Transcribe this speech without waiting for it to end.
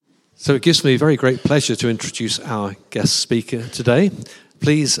So it gives me very great pleasure to introduce our guest speaker today.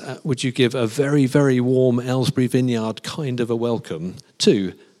 Please, would you give a very, very warm Aylesbury Vineyard kind of a welcome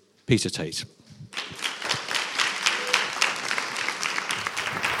to Peter Tate.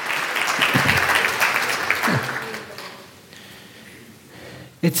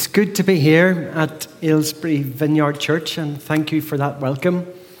 It's good to be here at Aylesbury Vineyard Church, and thank you for that welcome.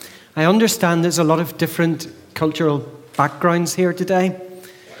 I understand there's a lot of different cultural backgrounds here today,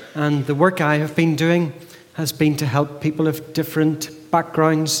 and the work I have been doing has been to help people of different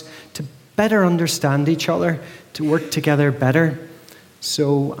backgrounds to better understand each other, to work together better.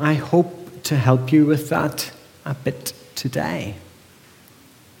 So I hope to help you with that a bit today.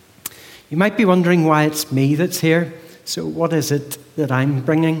 You might be wondering why it's me that's here. So what is it that I'm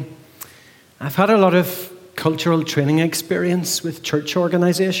bringing? I've had a lot of cultural training experience with church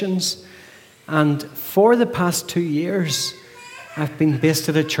organisations, and for the past 2 years, I've been based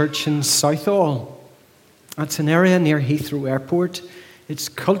at a church in Southall. That's an area near Heathrow Airport. It's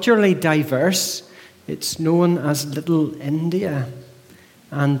culturally diverse. It's known as Little India.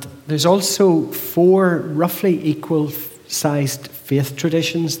 And there's also 4 roughly equal-sized faith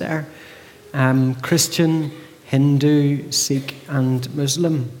traditions there. Christian, Hindu, Sikh, and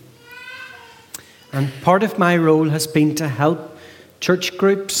Muslim. And part of my role has been to help church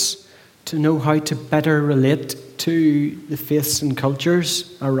groups to know how to better relate to the faiths and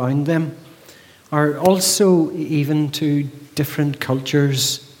cultures around them, or also even to different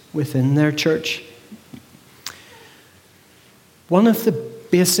cultures within their church. One of the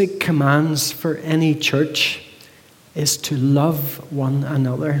basic commands for any church is to love one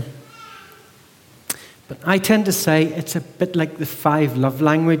another. But I tend to say it's a bit like the 5 love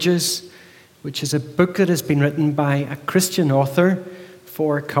languages, which is a book that has been written by a Christian author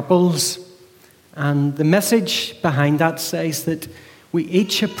for couples. And the message behind that says that we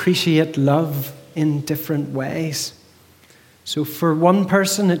each appreciate love in different ways. So for one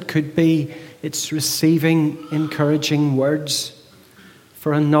person, it could be it's receiving encouraging words.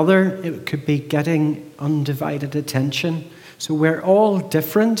 For another, it could be getting undivided attention. So we're all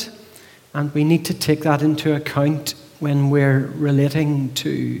different, and we need to take that into account when we're relating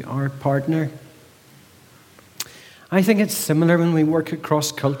to our partner. I think it's similar when we work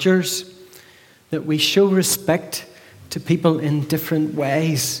across cultures, that we show respect to people in different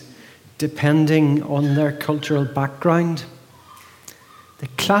ways, depending on their cultural background. The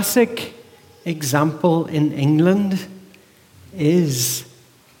classic example in England is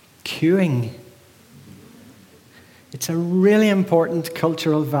queuing. It's a really important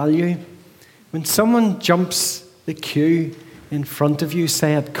cultural value. When someone jumps the queue in front of you,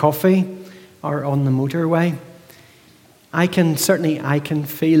 say at coffee or on the motorway, I can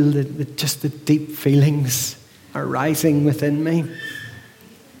feel just the deep feelings arising within me.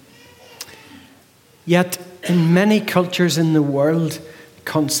 Yet, in many cultures in the world, the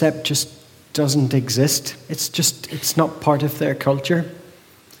concept just doesn't exist. It's not part of their culture.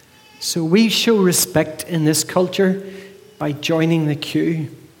 So we show respect in this culture by joining the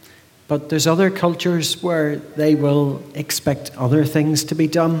queue. But there's other cultures where they will expect other things to be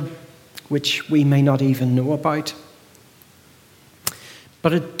done, which we may not even know about.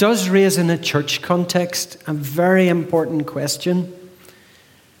 But it does raise in a church context a very important question.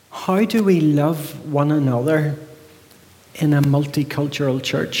 How do we love one another in a multicultural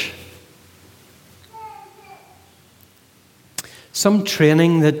church? Some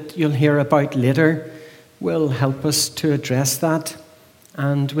training that you'll hear about later will help us to address that.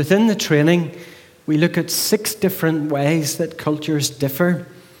 And within the training, we look at 6 different ways that cultures differ.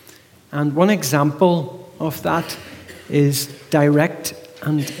 And one example of that is direct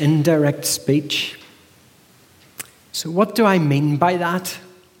and indirect speech. So what do I mean by that?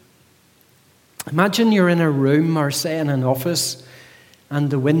 Imagine you're in a room or say in an office and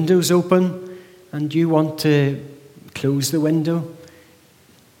the window's open and you want to close the window.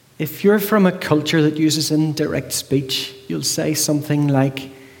 If you're from a culture that uses indirect speech, you'll say something like,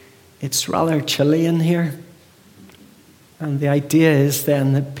 "It's rather chilly in here." And the idea is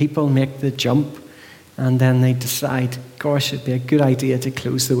then that people make the jump and then they decide, gosh, it'd be a good idea to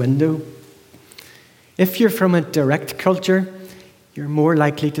close the window. If you're from a direct culture, you're more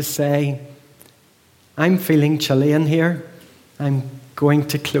likely to say, "I'm feeling chilly in here. I'm going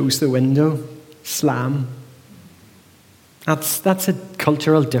to close the window." Slam. That's a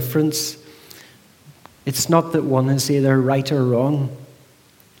cultural difference. It's not that one is either right or wrong.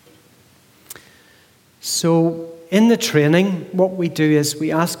 So in the training, what we do is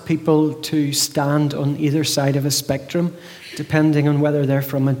we ask people to stand on either side of a spectrum, depending on whether they're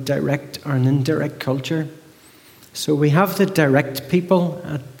from a direct or an indirect culture. So we have the direct people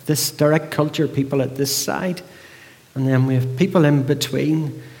at this direct culture people at this side, and then we have people in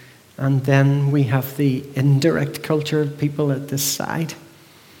between, and then we have the indirect culture people at this side.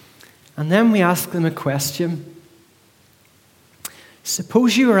 And then we ask them a question.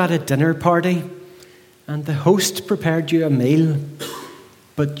 Suppose you were at a dinner party and the host prepared you a meal,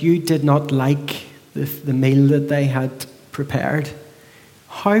 but you did not like the meal that they had prepared.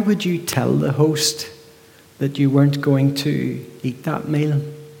 How would you tell the host that you weren't going to eat that meal?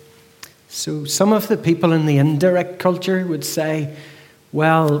 So some of the people in the indirect culture would say,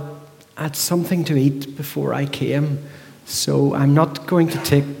 well, I had something to eat before I came, so I'm not going to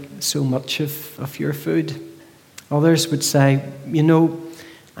take so much of your food. Others would say,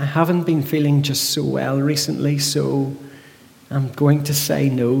 I haven't been feeling just so well recently, so I'm going to say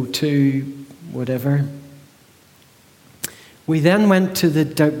no to whatever. We then went to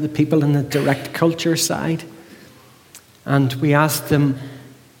the people in the direct culture side, and we asked them,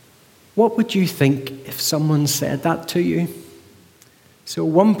 what would you think if someone said that to you? So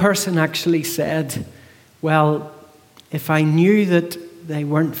one person actually said, well, if I knew that they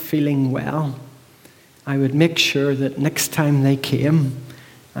weren't feeling well, I would make sure that next time they came,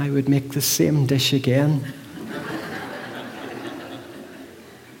 I would make the same dish again.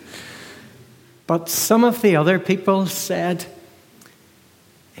 But some of the other people said,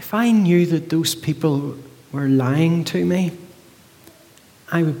 if I knew that those people were lying to me,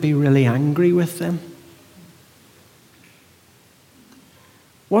 I would be really angry with them.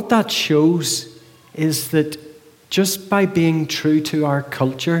 What that shows is that just by being true to our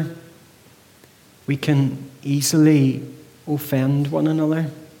culture, we can easily offend one another.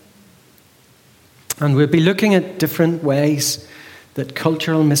 And we'll be looking at different ways that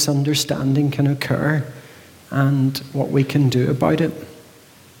cultural misunderstanding can occur and what we can do about it.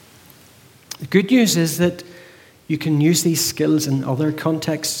 The good news is that you can use these skills in other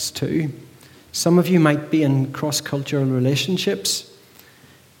contexts too. Some of you might be in cross-cultural relationships.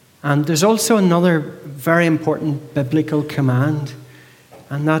 And there's also another very important biblical command,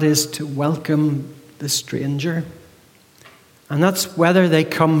 and that is to welcome the stranger. And that's whether they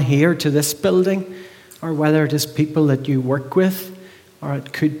come here to this building, or whether it is people that you work with, or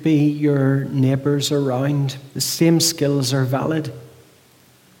it could be your neighbours around. The same skills are valid.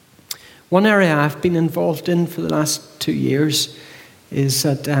 One area I've been involved in for the last 2 years is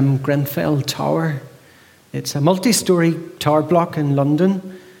at Grenfell Tower. It's a multi-storey tower block in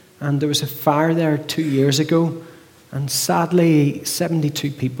London, and there was a fire there 2 years ago, and sadly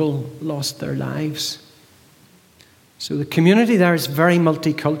 72 people lost their lives. So the community there is very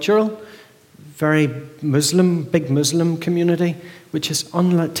multicultural, very Muslim, big Muslim community, which is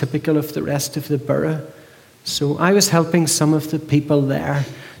untypical of the rest of the borough. So I was helping some of the people there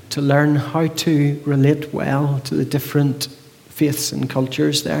to learn how to relate well to the different faiths and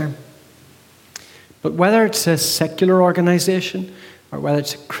cultures there. But whether it's a secular organisation or whether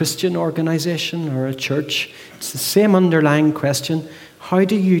it's a Christian organisation or a church, it's the same underlying question: how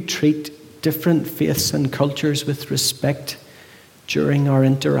do you treat different faiths and cultures with respect during our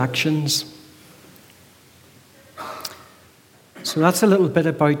interactions? So that's a little bit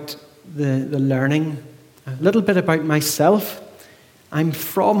about the learning. A little bit about myself. I'm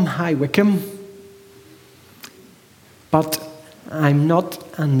from High Wycombe, but I'm not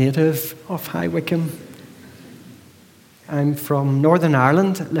a native of High Wycombe. I'm from Northern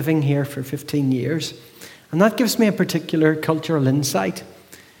Ireland, living here for 15 years, and that gives me a particular cultural insight.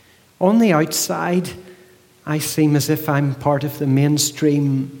 On the outside, I seem as if I'm part of the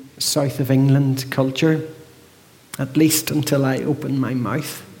mainstream South of England culture, at least until I open my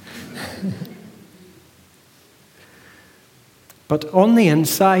mouth. But on the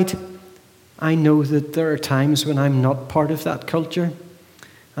inside, I know that there are times when I'm not part of that culture.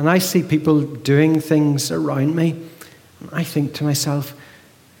 And I see people doing things around me. And I think to myself,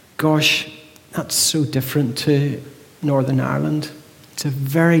 gosh, that's so different to Northern Ireland. It's a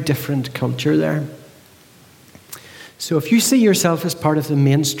very different culture there. So if you see yourself as part of the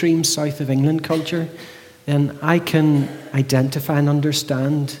mainstream South of England culture, then I can identify and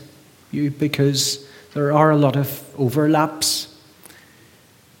understand you, because there are a lot of overlaps.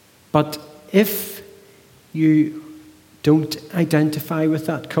 But if you don't identify with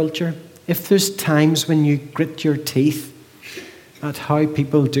that culture, if there's times when you grit your teeth at how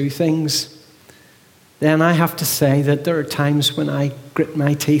people do things, then I have to say that there are times when I grit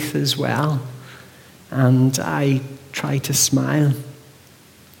my teeth as well, and I try to smile.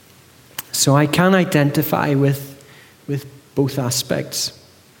 So I can identify with both aspects.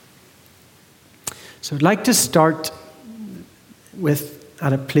 So I'd like to start with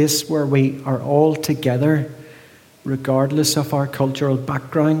at a place where we are all together regardless of our cultural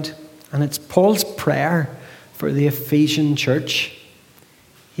background. And it's Paul's prayer for the Ephesian church.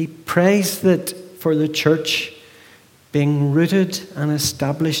 He prays that for the church, being rooted and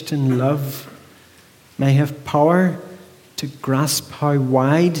established in love, may have power to grasp how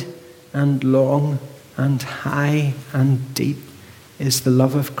wide and long and high and deep is the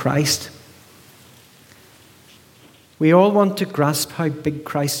love of Christ. We all want to grasp how big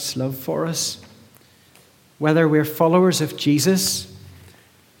Christ's love for us, whether we're followers of Jesus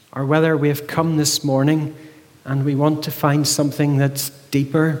or whether we have come this morning and we want to find something that's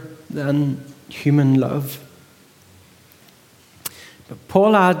deeper than human love. But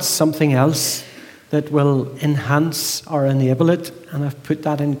Paul adds something else that will enhance or enable it, and I've put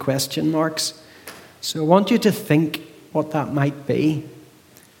that in question marks. So I want you to think what that might be.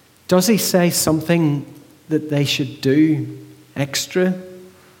 Does he say something that they should do extra?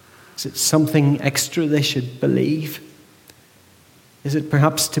 Is it something extra they should believe? Is it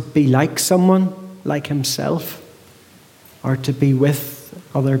perhaps to be like someone, like himself, or to be with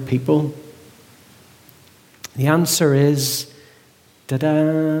other people? The answer is,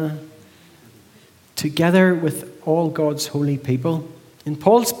 together with all God's holy people. In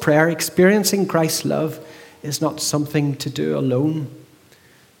Paul's prayer, experiencing Christ's love is not something to do alone.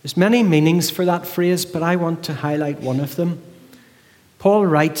 There's many meanings for that phrase, but I want to highlight one of them. Paul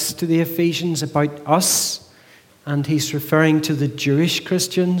writes to the Ephesians about us, and he's referring to the Jewish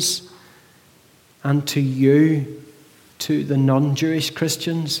Christians, and to you, to the non-Jewish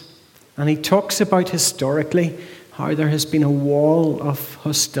Christians. And he talks about historically how there has been a wall of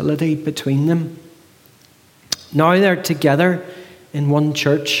hostility between them. Now they're together in one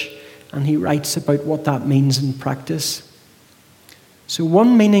church, and he writes about what that means in practice. So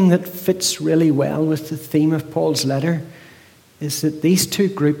one meaning that fits really well with the theme of Paul's letter is that these two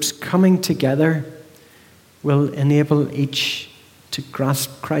groups coming together will enable each to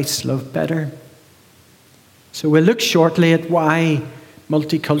grasp Christ's love better. So we'll look shortly at why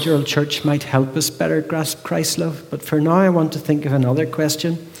multicultural church might help us better grasp Christ's love. But for now, I want to think of another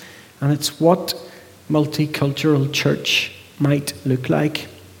question, and it's what multicultural church might look like.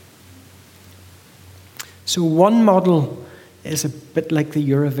 So one model is a bit like the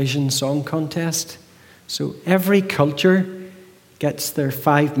Eurovision Song Contest. So every culture gets their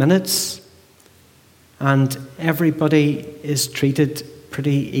 5 minutes, and everybody is treated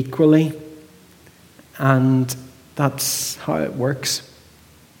pretty equally, and that's how it works.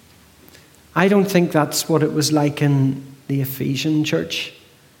 I don't think that's what it was like in the Ephesian church,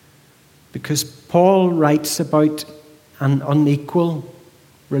 because Paul writes about an unequal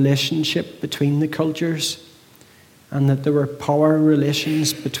relationship between the cultures and that there were power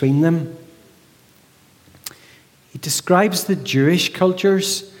relations between them. He describes the Jewish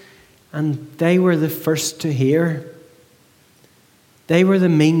cultures, and they were the first to hear. They were the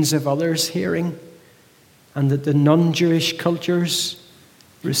means of others hearing, and that the non-Jewish cultures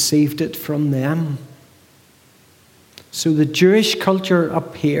received it from them. So the Jewish culture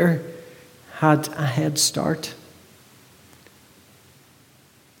up here had a head start.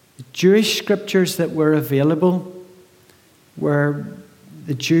 The Jewish scriptures that were available were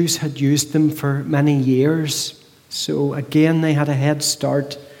the Jews had used them for many years. So again, they had a head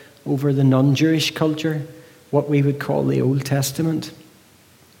start over the non-Jewish culture, what we would call the Old Testament.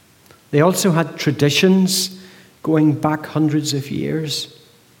 They also had traditions going back hundreds of years.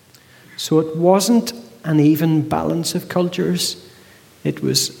 So it wasn't an even balance of cultures. It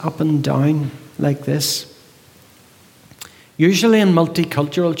was up and down like this. Usually in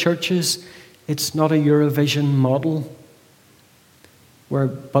multicultural churches, it's not a Eurovision model,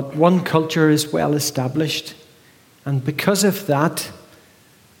 but one culture is well established. And because of that,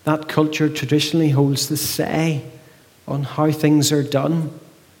 that culture traditionally holds the say on how things are done,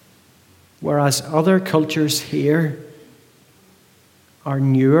 whereas other cultures here are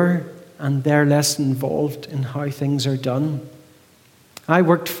newer and they're less involved in how things are done. I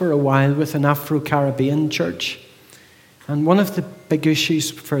worked for a while with an Afro-Caribbean church, and one of the big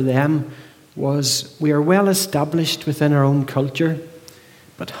issues for them was we are well established within our own culture,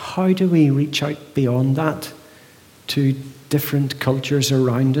 but how do we reach out beyond that to different cultures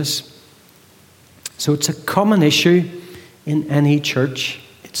around us? So it's a common issue in any church.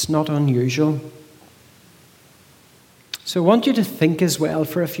 It's not unusual. So I want you to think as well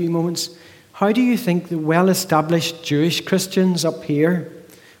for a few moments. How do you think the well-established Jewish Christians up here,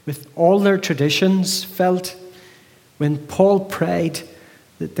 with all their traditions, felt when Paul prayed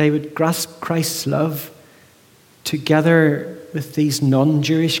that they would grasp Christ's love together with these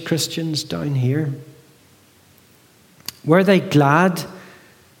non-Jewish Christians down here? Were they glad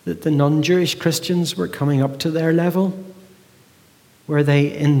that the non-Jewish Christians were coming up to their level? Were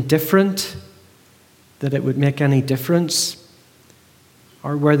they indifferent that it would make any difference?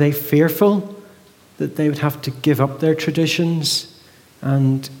 Or were they fearful that they would have to give up their traditions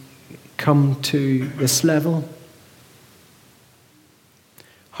and come to this level?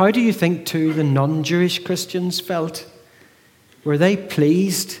 How do you think, too, the non-Jewish Christians felt? Were they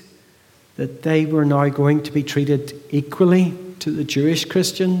pleased that they were now going to be treated equally to the Jewish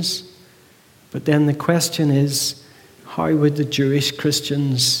Christians? But then the question is, how would the Jewish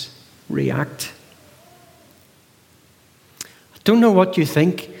Christians react? I don't know what you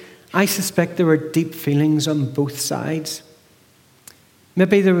think. I suspect there were deep feelings on both sides.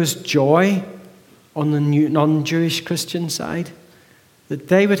 Maybe there was joy on the non-Jewish Christian side, that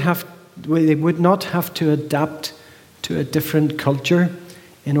they would not have to adapt to a different culture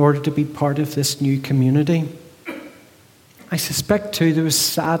in order to be part of this new community. I suspect too there was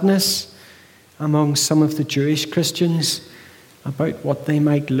sadness among some of the Jewish Christians about what they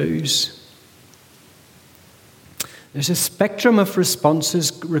might lose. There's a spectrum of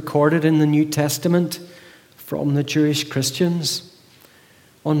responses recorded in the New Testament from the Jewish Christians.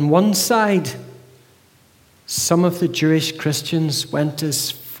 On one side, some of the Jewish Christians went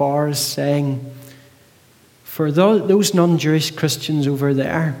as far as saying, for those non-Jewish Christians over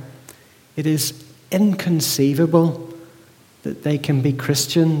there, it is inconceivable that they can be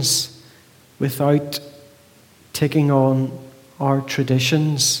Christians without taking on our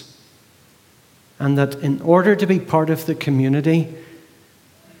traditions, and that in order to be part of the community,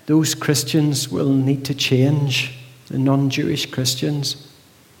 those Christians will need to change, the non-Jewish Christians.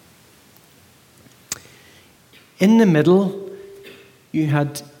 In the middle, you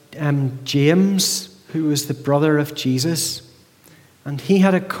had James, who was the brother of Jesus, and he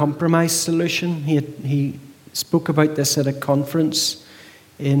had a compromise solution. He spoke about this at a conference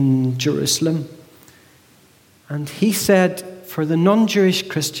in Jerusalem. And he said, for the non-Jewish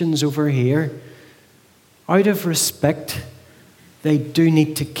Christians over here, out of respect, they do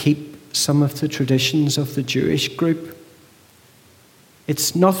need to keep some of the traditions of the Jewish group.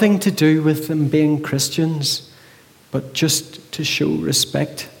 It's nothing to do with them being Christians, but just to show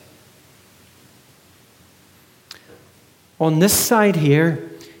respect. On this side here,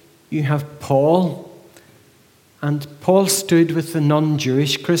 you have Paul, and Paul stood with the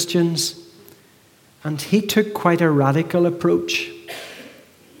non-Jewish Christians, and he took quite a radical approach.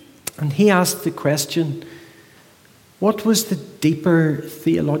 And he asked the question, what was the deeper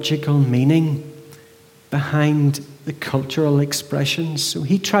theological meaning behind the cultural expressions? So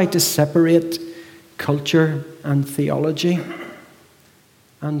he tried to separate culture and theology.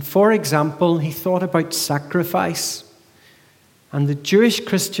 And for example, he thought about sacrifice. And the Jewish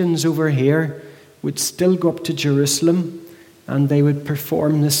Christians over here would still go up to Jerusalem and they would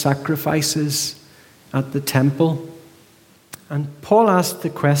perform the sacrifices at the temple. And Paul asked the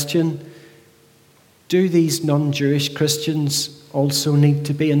question, do these non-Jewish Christians also need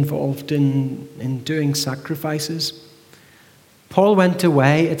to be involved in doing sacrifices? Paul went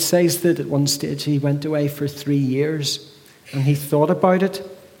away. It says that at one stage he went away for 3 years and he thought about it.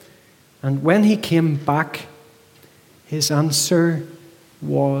 And when he came back, his answer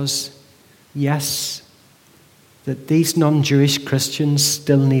was yes, that these non-Jewish Christians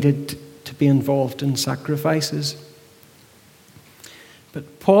still needed to be involved in sacrifices.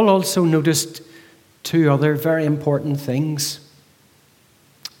 But Paul also noticed 2 other very important things.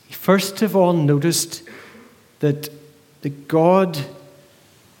 He first of all noticed that the God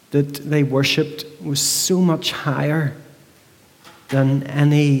that they worshipped was so much higher than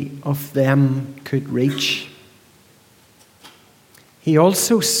any of them could reach. He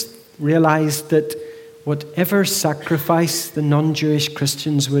also realized that whatever sacrifice the non-Jewish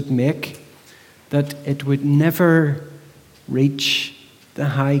Christians would make, that it would never reach the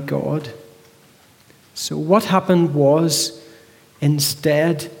high God. So what happened was,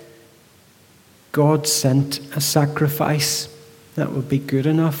 instead, God sent a sacrifice that would be good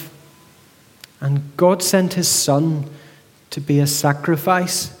enough. And God sent his Son to be a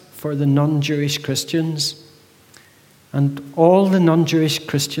sacrifice for the non-Jewish Christians. And all the non-Jewish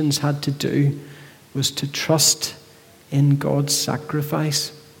Christians had to do was to trust in God's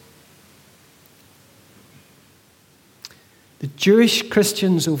sacrifice. The Jewish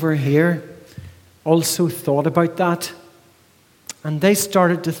Christians over here also thought about that. And they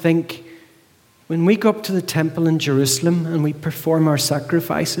started to think, when we go up to the temple in Jerusalem and we perform our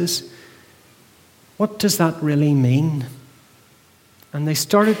sacrifices, what does that really mean? And they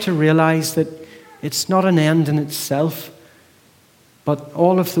started to realize that it's not an end in itself, but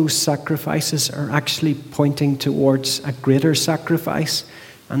all of those sacrifices are actually pointing towards a greater sacrifice,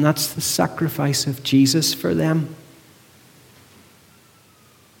 and that's the sacrifice of Jesus for them.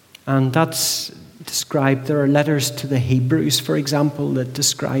 And that's described. There are letters to the Hebrews, for example, that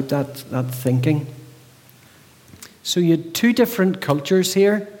describe that thinking. So you had two different cultures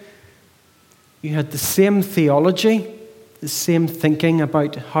here. You had the same theology, the same thinking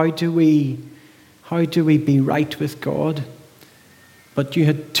about how do we be right with God. But you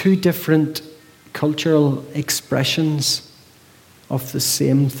had two different cultural expressions of the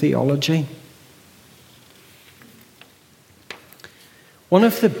same theology. One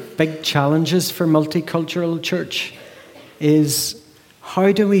of the big challenges for multicultural church is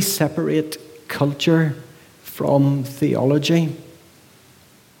how do we separate culture from theology?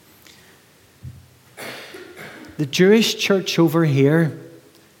 The Jewish church over here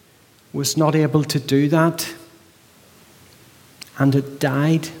was not able to do that, and it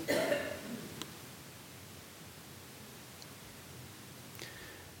died.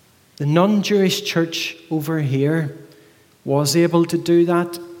 The non-Jewish church over here was able to do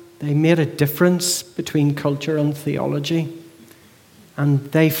that. They made a difference between culture and theology,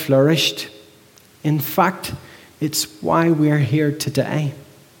 and they flourished. In fact, it's why we're here today,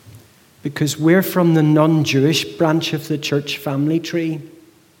 because we're from the non-Jewish branch of the church family tree.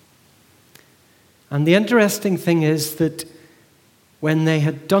 And the interesting thing is that when they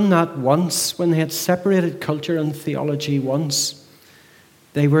had done that once, when they had separated culture and theology once,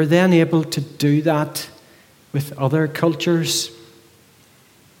 they were then able to do that with other cultures,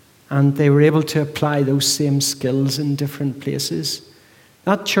 and they were able to apply those same skills in different places.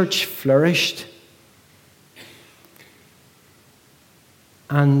 That church flourished.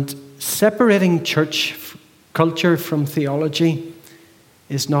 And separating church culture from theology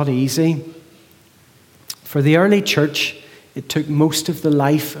is not easy. For the early church, it took most of the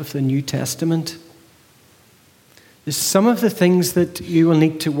life of the New Testament. There's some of the things that you will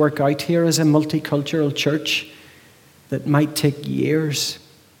need to work out here as a multicultural church that might take years.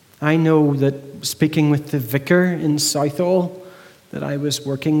 I know that speaking with the vicar in Southall that I was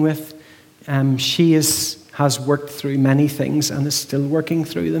working with, she has worked through many things and is still working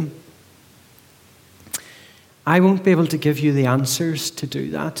through them. I won't be able to give you the answers to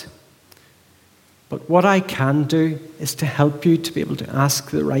do that. But what I can do is to help you to be able to ask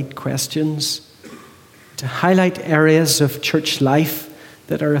the right questions, to highlight areas of church life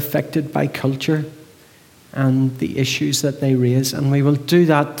that are affected by culture and the issues that they raise. And we will do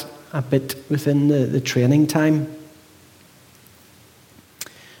that a bit within the training time.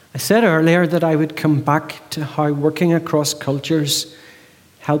 I said earlier that I would come back to how working across cultures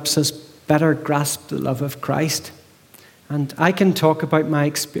helps us better grasp the love of Christ. And I can talk about my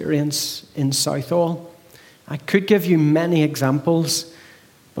experience in Southall. I could give you many examples,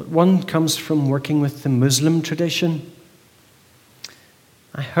 but one comes from working with the Muslim tradition.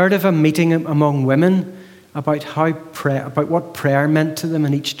 I heard of a meeting among women about what prayer meant to them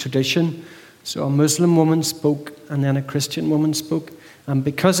in each tradition. So a Muslim woman spoke, and then a Christian woman spoke. And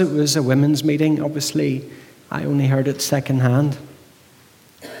because it was a women's meeting, obviously, I only heard it secondhand.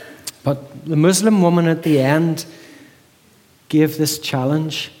 But the Muslim woman at the end gave this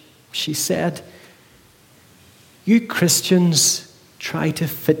challenge. She said, "You Christians try to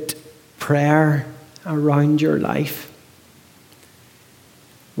fit prayer around your life.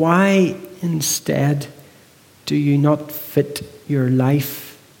 Why instead do you not fit your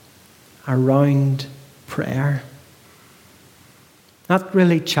life around prayer?" That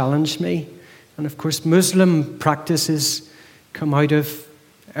really challenged me. And of course, Muslim practices come out of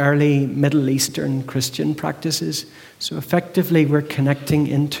early Middle Eastern Christian practices. So effectively, we're connecting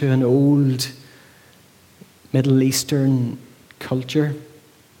into an old Middle Eastern culture.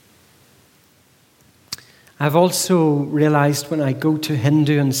 I've also realized when I go to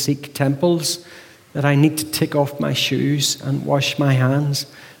Hindu and Sikh temples that I need to take off my shoes and wash my hands.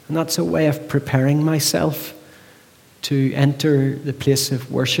 And that's a way of preparing myself to enter the place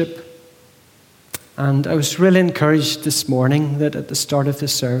of worship. And I was really encouraged this morning that at the start of the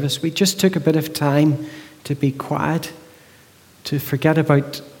service, we just took a bit of time to be quiet, to forget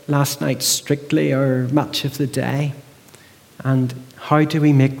about last night's Strictly or Match of the Day, and how do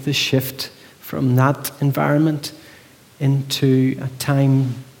we make the shift from that environment into a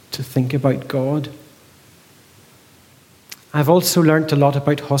time to think about God. I've also learned a lot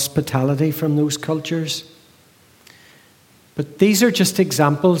about hospitality from those cultures. But these are just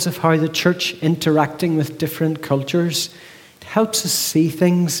examples of how the church interacting with different cultures helps us see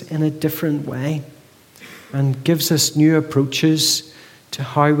things in a different way and gives us new approaches to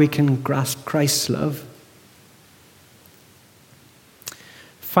how we can grasp Christ's love.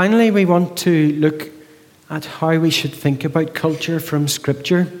 Finally, we want to look at how we should think about culture from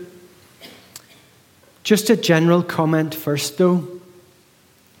Scripture. Just a general comment first, though.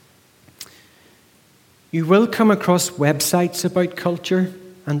 You will come across websites about culture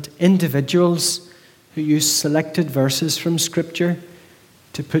and individuals who use selected verses from Scripture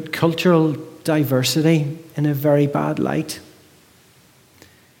to put cultural diversity in a very bad light.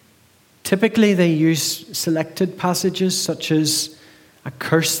 Typically, they use selected passages such as a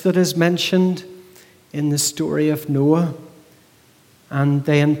curse that is mentioned in the story of Noah, and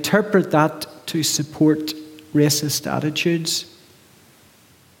they interpret that to support racist attitudes.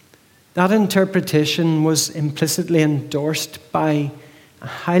 That interpretation was implicitly endorsed by a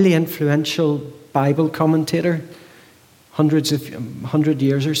highly influential Bible commentator 100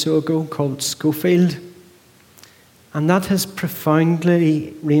 years or so ago called Scofield. And that has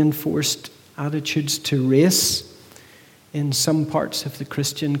profoundly reinforced attitudes to race in some parts of the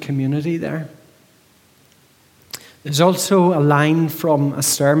Christian community there. There's also a line from a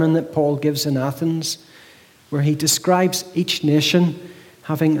sermon that Paul gives in Athens where he describes each nation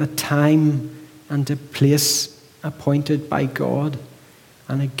having a time and a place appointed by God.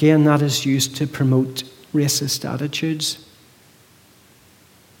 And again, that is used to promote racist attitudes.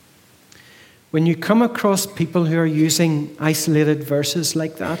 When you come across people who are using isolated verses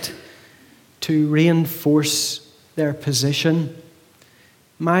like that to reinforce their position,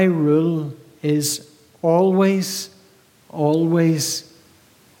 my rule is always, always,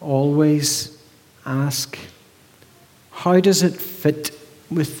 always ask, how does it fit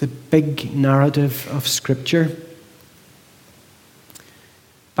with the big narrative of Scripture?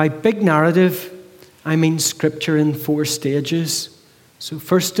 By big narrative, I mean Scripture in 4 stages. So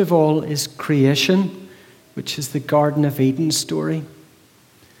first of all is creation, which is the Garden of Eden story.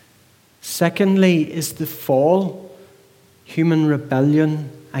 Secondly is the fall, human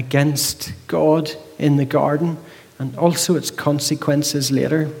rebellion against God in the garden, and also its consequences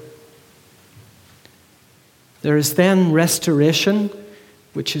later. There is then restoration,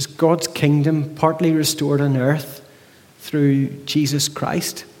 which is God's kingdom partly restored on earth through Jesus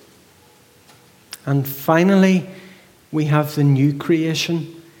Christ. And finally, we have the new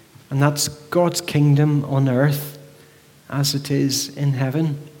creation, and that's God's kingdom on earth as it is in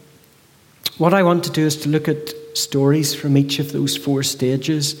heaven. What I want to do is to look at stories from each of those 4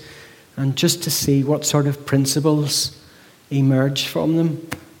 stages and just to see what sort of principles emerge from them.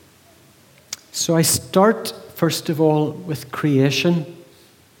 So I start, first of all, with creation.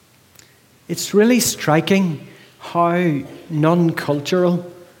 It's really striking how non-cultural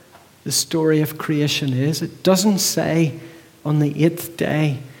the story of creation is. It doesn't say on the 8th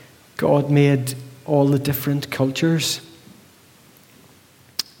day God made all the different cultures.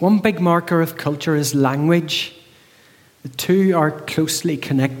 One big marker of culture is language. The two are closely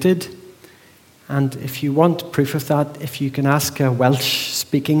connected. And if you want proof of that, if you can ask a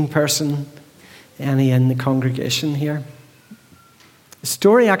Welsh-speaking person, any in the congregation here. The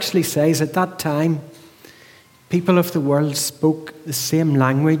story actually says at that time, people of the world spoke the same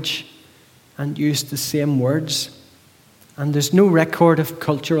language and used the same words. And there's no record of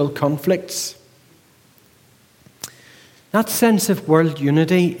cultural conflicts. That sense of world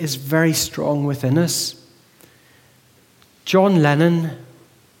unity is very strong within us. John Lennon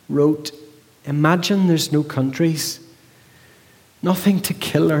wrote, "Imagine there's no countries, nothing to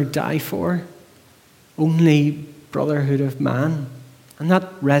kill or die for, only brotherhood of man." And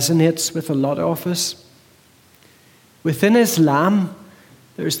that resonates with a lot of us. Within Islam,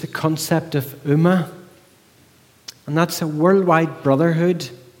 there's the concept of Ummah, and that's a worldwide brotherhood,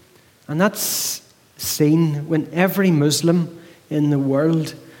 and that's seen when every Muslim in the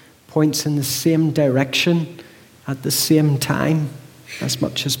world points in the same direction at the same time as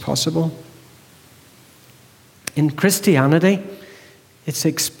much as possible. In Christianity, it's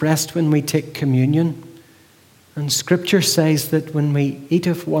expressed when we take communion, and Scripture says that when we eat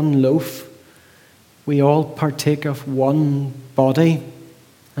of one loaf, we all partake of one body,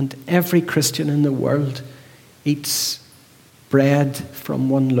 and every Christian in the world eats bread from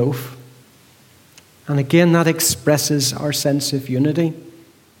one loaf. And again, that expresses our sense of unity.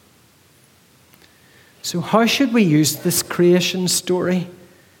 So how should we use this creation story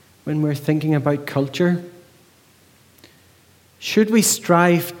when we're thinking about culture? Should we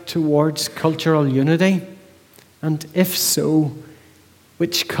strive towards cultural unity? And if so,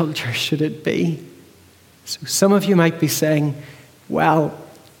 which culture should it be? So some of you might be saying, well,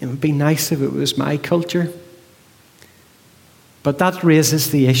 it would be nice if it was my culture. But that raises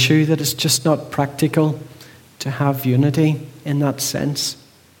the issue that it's just not practical to have unity in that sense.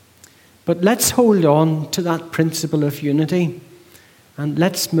 But let's hold on to that principle of unity and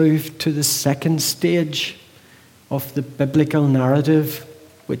let's move to the second stage of the biblical narrative,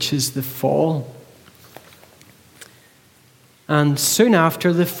 which is the fall. And soon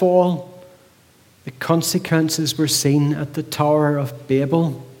after the fall, the consequences were seen at the Tower of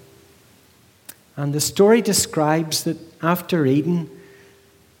Babel. And the story describes that after Eden,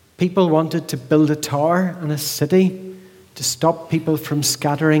 people wanted to build a tower and a city to stop people from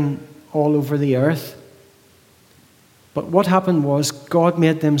scattering all over the earth. But what happened was God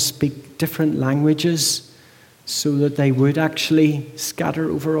made them speak different languages so that they would actually scatter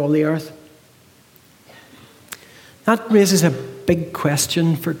over all the earth. That raises a big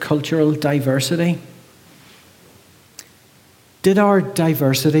question for cultural diversity. Did our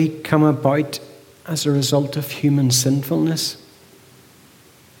diversity come about as a result of human sinfulness?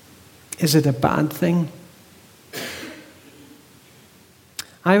 Is it a bad thing?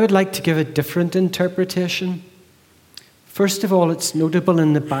 I would like to give a different interpretation. First of all, it's notable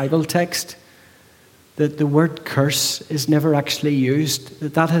in the Bible text that the word curse is never actually used,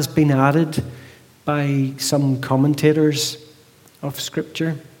 that has been added by some commentators of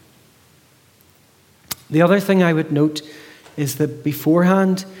Scripture. The other thing I would note is that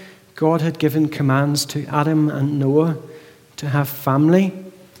beforehand, God had given commands to Adam and Noah to have family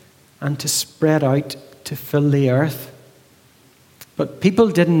and to spread out to fill the earth. But people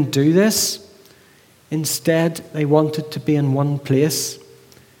didn't do this. Instead, they wanted to be in one place.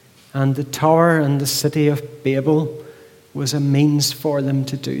 And the tower and the city of Babel was a means for them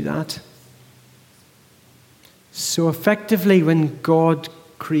to do that. So effectively, when God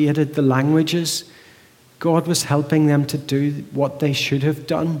created the languages, God was helping them to do what they should have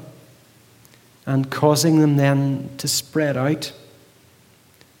done and causing them then to spread out.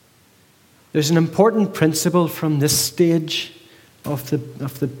 There's an important principle from this stage of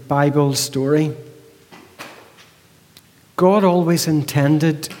the Bible story. God always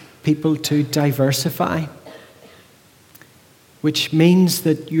intended people to diversify, which means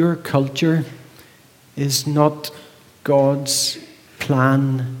that your culture is not God's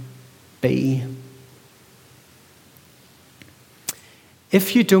plan B.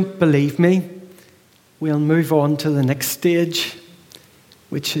 If you don't believe me, we'll move on to the next stage,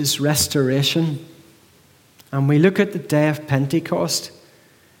 which is restoration. And we look at the day of Pentecost,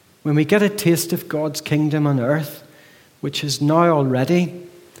 when we get a taste of God's kingdom on earth, which is now already,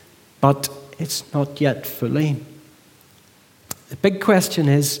 but it's not yet fully. The big question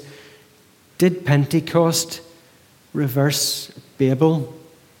is, did Pentecost reverse Babel?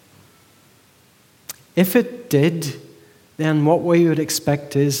 If it did, then what we would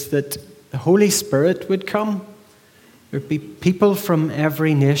expect is that the Holy Spirit would come. There would be people from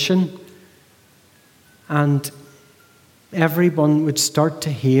every nation, and everyone would start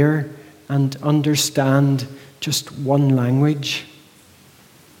to hear and understand just one language,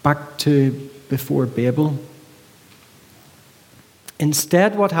 back to before Babel.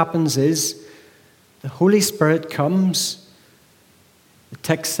 Instead, what happens is the Holy Spirit comes. The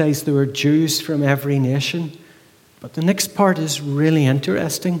text says there were Jews from every nation. But the next part is really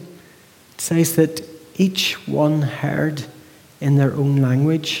interesting. It says that each one heard in their own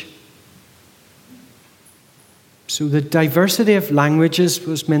language. So the diversity of languages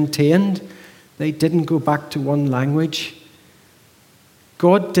was maintained. They didn't go back to one language.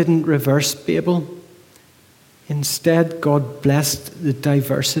 God didn't reverse Babel. Instead, God blessed the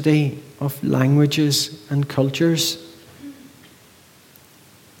diversity of languages and cultures.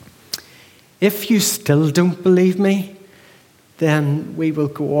 If you still don't believe me, then we will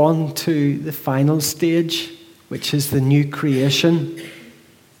go on to the final stage, which is the new creation.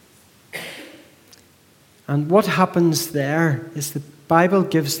 And what happens there is the Bible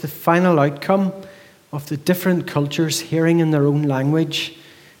gives the final outcome of the different cultures hearing in their own language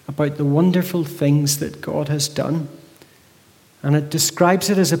about the wonderful things that God has done. And it describes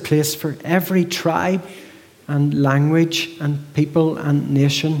it as a place for every tribe and language and people and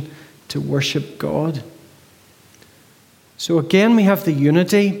nation to worship God. So again, we have the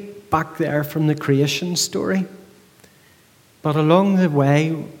unity back there from the creation story. But along the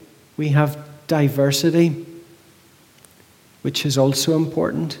way, we have diversity, which is also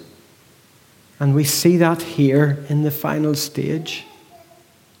important. And we see that here in the final stage.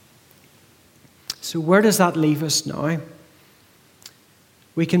 So where does that leave us now?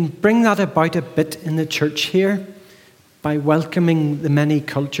 We can bring that about a bit in the church here by welcoming the many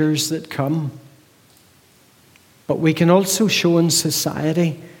cultures that come. But we can also show in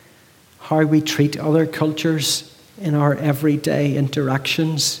society how we treat other cultures in our everyday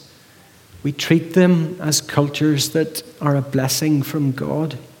interactions. We treat them as cultures that are a blessing from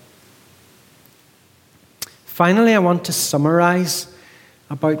God. Finally, I want to summarize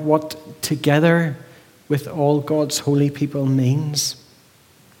about what together with all God's holy people means.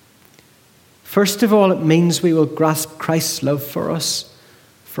 First of all, it means we will grasp Christ's love for us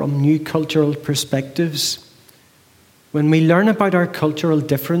from new cultural perspectives. When we learn about our cultural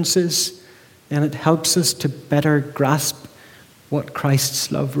differences, then it helps us to better grasp what Christ's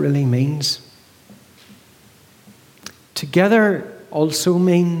love really means. Together also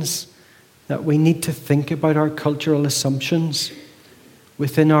means that we need to think about our cultural assumptions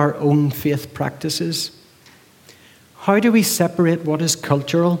within our own faith practices. How do we separate what is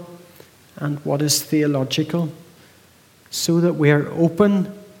cultural and what is theological so that we are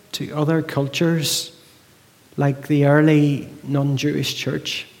open to other cultures like the early non-Jewish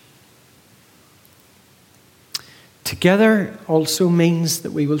church? Together also means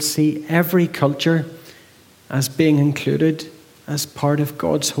that we will see every culture as being included as part of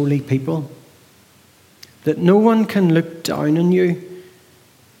God's holy people. That no one can look down on you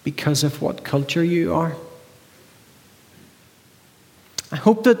because of what culture you are. I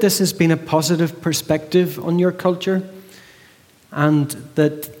hope that this has been a positive perspective on your culture and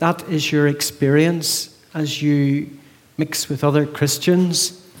that is your experience as you mix with other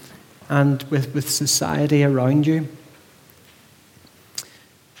Christians and with society around you.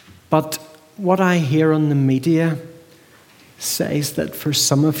 But what I hear on the media says that for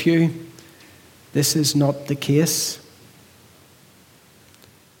some of you, this is not the case.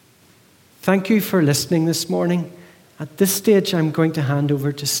 Thank you for listening this morning. At this stage, I'm going to hand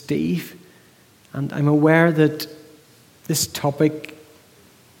over to Steve, and I'm aware that this topic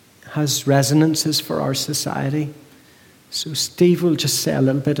has resonances for our society. So Steve will just say a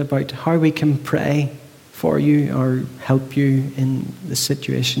little bit about how we can pray for you or help you in the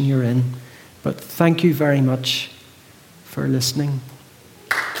situation you're in. But thank you very much for listening.